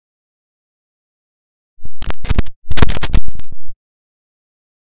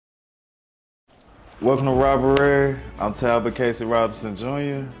Welcome to Robruary. I'm Talbot Casey Robinson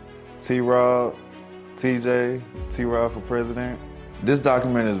Jr., T-Rob, TJ, T-Rob for president. This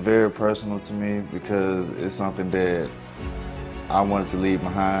document is very personal to me because it's something that I wanted to leave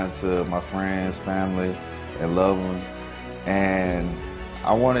behind to my friends, family, and loved ones. And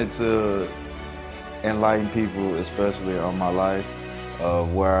I wanted to enlighten people, especially on my life,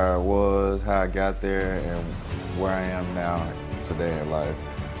 of where I was, how I got there, and where I am now today in life.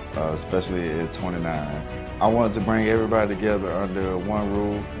 Especially at 29. I wanted to bring everybody together under one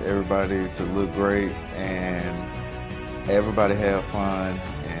roof, everybody to look great, and everybody have fun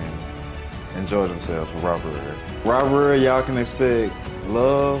and enjoy themselves for Robruary. Robruary, y'all can expect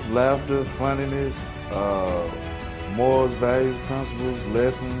love, laughter, funniness, morals, values, principles,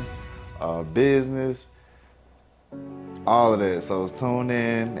 lessons, business, all of that. So tune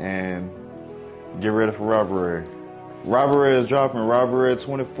in and get ready for Robruary. Robruary is dropping Robruary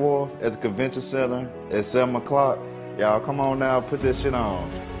 24th at the Convention Center at 7 o'clock. Y'all come on now, put this shit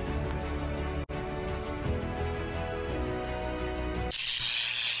on.